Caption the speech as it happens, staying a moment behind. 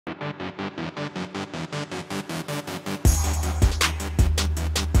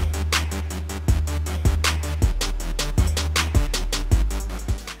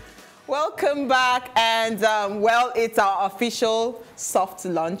welcome back. And well, it's our official soft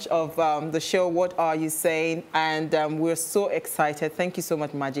launch of the show, What Are You Saying? And we're so excited. Thank you so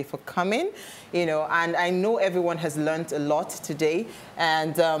much, Maji, for coming. You know, and I know everyone has learned a lot today.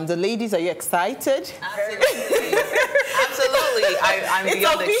 And the ladies, are you excited? Absolutely. Absolutely. I'm it's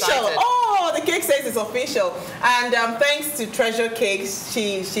beyond official. excited. Oh, the cake says it's official. And thanks to Treasure Cakes,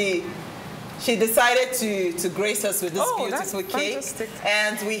 she decided to grace us with this beautiful cake. Fantastic.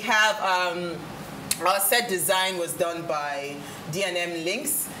 And we have our set design was done by D&M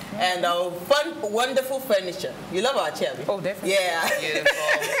Links. And our wonderful furniture. You love our chair? Oh, definitely. Yeah. Beautiful.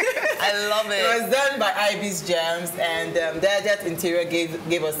 I love it. It was done by Ibis Jams, and that interior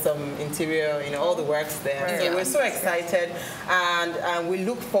gave us some interior, you know, all the works there. Right. So Yeah. we're so excited, and we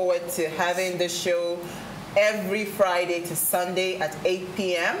look forward to having the show every Friday to Sunday at 8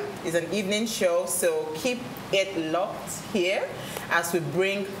 p.m. It's an evening show, so keep it locked here as we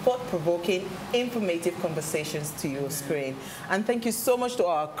bring thought-provoking, informative conversations to your screen. And thank you so much to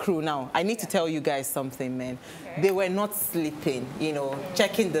our crew. Now, I need to tell you guys something, man. Okay. They were not sleeping, you know,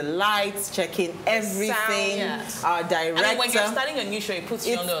 checking the lights, checking everything. Yes. Our director. I mean, when you're starting a new show, it puts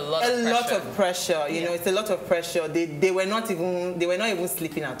you under a lot of pressure. A lot of pressure, you know, it's a lot of pressure. They were not even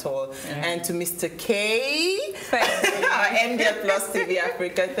sleeping at all. And to Mr. K, our MD at Plus TV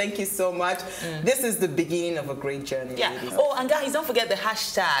Africa, thank you so much. This is the beginning of a great journey. Yeah. Ladies. Oh, and guys, don't forget the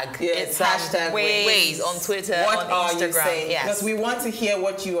hashtag. Yeah, it's hashtag Ways on Twitter, what on are Instagram. You saying? Yes. Because we want to hear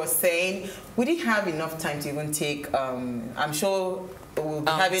what you are saying. We didn't have enough time to even take, I'm sure we'll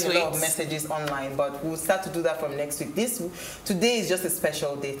be having tweets. a lot of messages online, but we'll start to do that from next week. Today is just a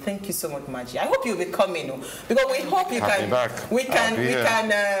special day. Thank you so much, Maji. I hope you'll be coming, because we hope you can.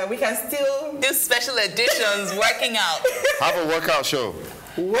 We can still do special editions, working out. Have a workout show.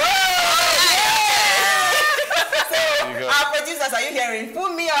 Whoa! So, our producers, are you hearing?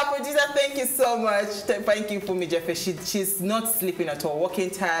 Fumi, our producer, thank you so much. Thank you, Fumi Jeffrey. She's not sleeping at all, working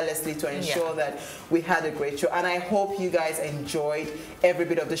tirelessly to ensure that we had a great show. And I hope you guys enjoyed every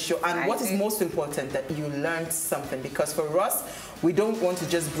bit of the show. And what is most important, that you learned something. Because for us, we don't want to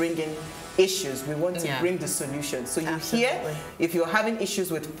just bring in issues. We want to bring the solution. So you hear, if you're having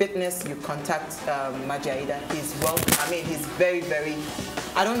issues with fitness, you contact Majaida. He's he's very, very,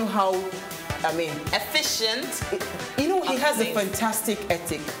 I don't know how, efficient. You know, he has a fantastic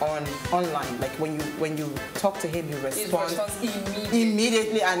ethic online. Like when you talk to him, he responds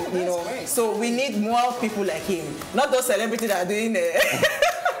immediately, and you know. Great. So we need more people like him, not those celebrities that are doing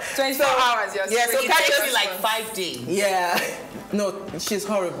 24 hours. Yeah, so it takes me like 5 days. Yeah. No, she's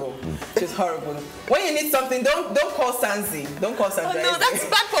horrible. She's horrible. When you need something, don't call Sanzi. Don't call Sanzi. Oh no, that's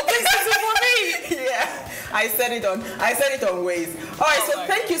bad publicity for me. Yeah, I said it on Ways. All right, so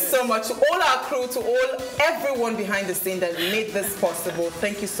thank you so much to all our crew, to everyone behind the scene that made this possible.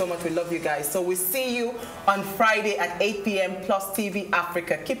 Thank you so much. We love you guys. So we see you on Friday at 8 p.m. Plus TV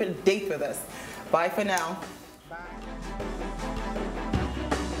Africa. Keep a date with us. Bye for now.